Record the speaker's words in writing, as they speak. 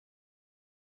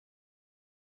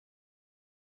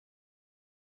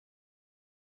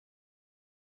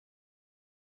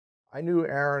I knew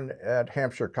Aaron at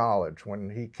Hampshire College when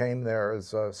he came there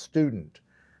as a student,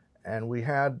 and we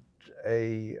had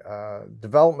a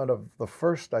development of the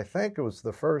first, I think it was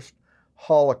the first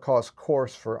Holocaust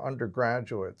course for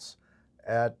undergraduates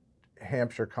at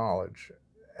Hampshire College.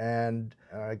 And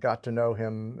I got to know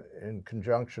him in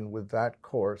conjunction with that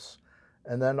course.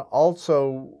 And then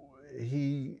also,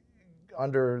 he,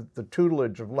 under the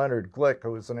tutelage of Leonard Glick,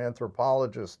 who was an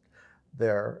anthropologist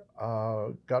there,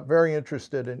 got very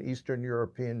interested in Eastern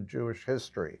European Jewish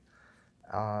history.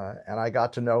 And I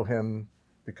got to know him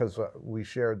because we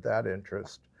shared that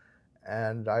interest.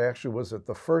 And I actually was at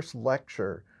the first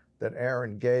lecture that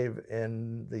Aaron gave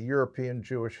in the European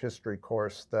Jewish history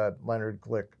course that Leonard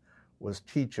Glick was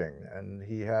teaching. And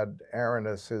he had Aaron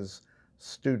as his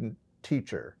student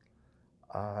teacher.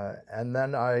 And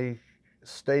then I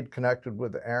stayed connected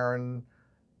with Aaron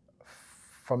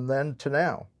from then to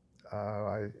now.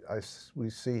 We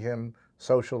see him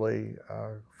socially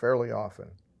fairly often.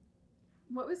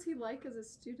 What was he like as a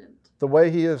student? The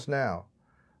way he is now.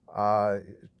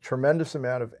 Tremendous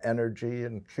amount of energy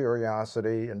and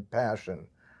curiosity and passion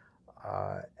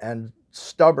and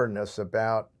stubbornness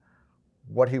about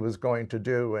what he was going to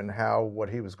do and how what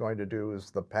he was going to do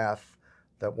is the path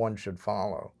that one should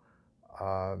follow.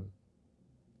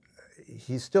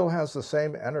 He still has the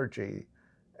same energy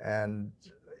and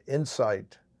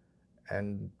insight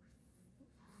and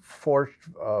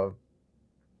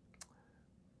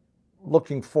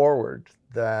looking forward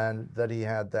that he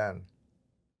had then.